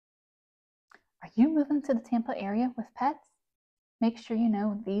Are you moving to the Tampa area with pets? Make sure you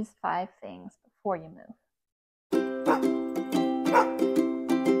know these 5 things before you move.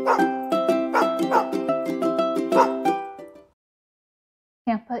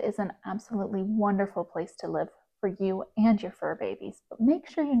 Tampa is an absolutely wonderful place to live for you and your fur babies, but make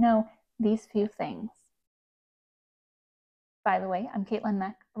sure you know these few things. By the way, I'm Kaitlyn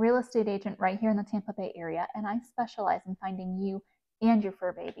Meck, real estate agent right here in the Tampa Bay area, and I specialize in finding you and your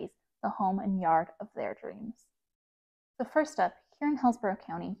fur babies the home and yard of their dreams. So first up, here in Hillsborough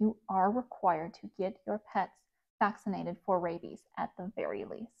County, you are required to get your pets vaccinated for rabies at the very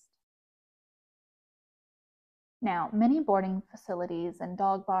least. Now, many boarding facilities and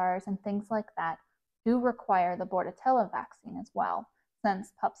dog bars and things like that do require the Bordetella vaccine as well,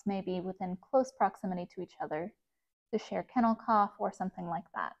 since pups may be within close proximity to each other to share kennel cough or something like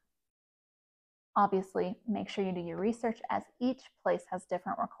that. Obviously, make sure you do your research as each place has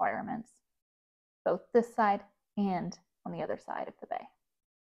different requirements, both this side and on the other side of the bay.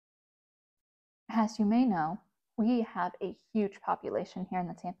 As you may know, we have a huge population here in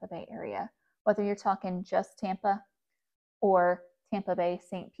the Tampa Bay area, whether you're talking just Tampa or Tampa Bay,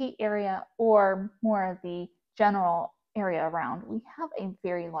 St. Pete area, or more of the general area around, we have a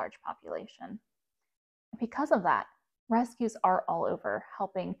very large population. Because of that, rescues are all over,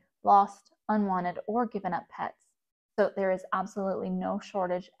 helping lost, unwanted, or given up pets. So there is absolutely no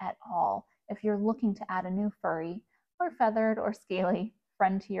shortage at all if you're looking to add a new furry or feathered or scaly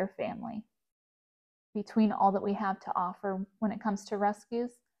friend to your family. Between all that we have to offer when it comes to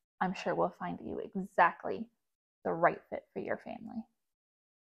rescues, I'm sure we'll find you exactly the right fit for your family.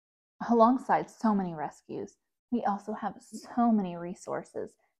 Alongside so many rescues, we also have so many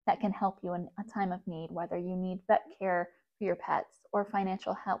resources that can help you in a time of need, whether you need vet care for your pets or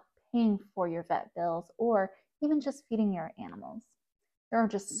financial help paying for your vet bills or even just feeding your animals. There are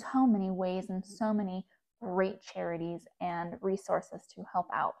just so many ways and so many great charities and resources to help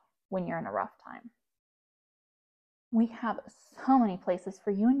out when you're in a rough time. We have so many places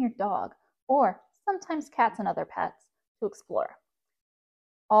for you and your dog, or sometimes cats and other pets, to explore.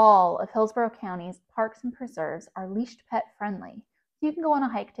 All of Hillsborough County's parks and preserves are leashed pet friendly. You can go on a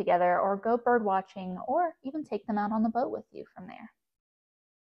hike together or go bird watching or even take them out on the boat with you from there.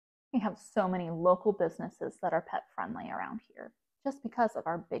 We have so many local businesses that are pet friendly around here just because of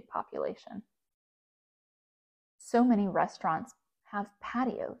our big population. So many restaurants have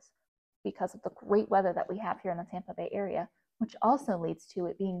patios because of the great weather that we have here in the Tampa Bay area, which also leads to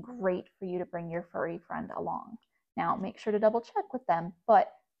it being great for you to bring your furry friend along. Now, make sure to double check with them,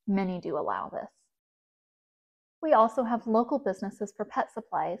 but many do allow this. We also have local businesses for pet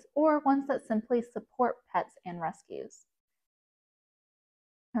supplies or ones that simply support pets and rescues.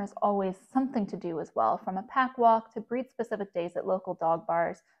 There's always something to do as well, from a pack walk to breed-specific days at local dog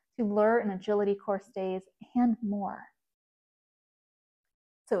bars to lure and agility course days and more.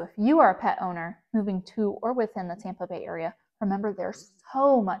 So if you are a pet owner moving to or within the Tampa Bay area, remember there's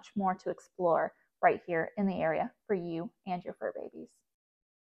so much more to explore right here in the area for you and your fur babies.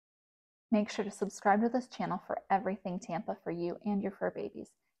 Make sure to subscribe to this channel for everything Tampa for you and your fur babies.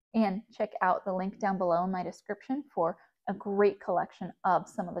 And check out the link down below in my description for a great collection of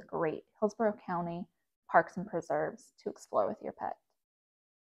some of the great Hillsborough County parks and preserves to explore with your pet.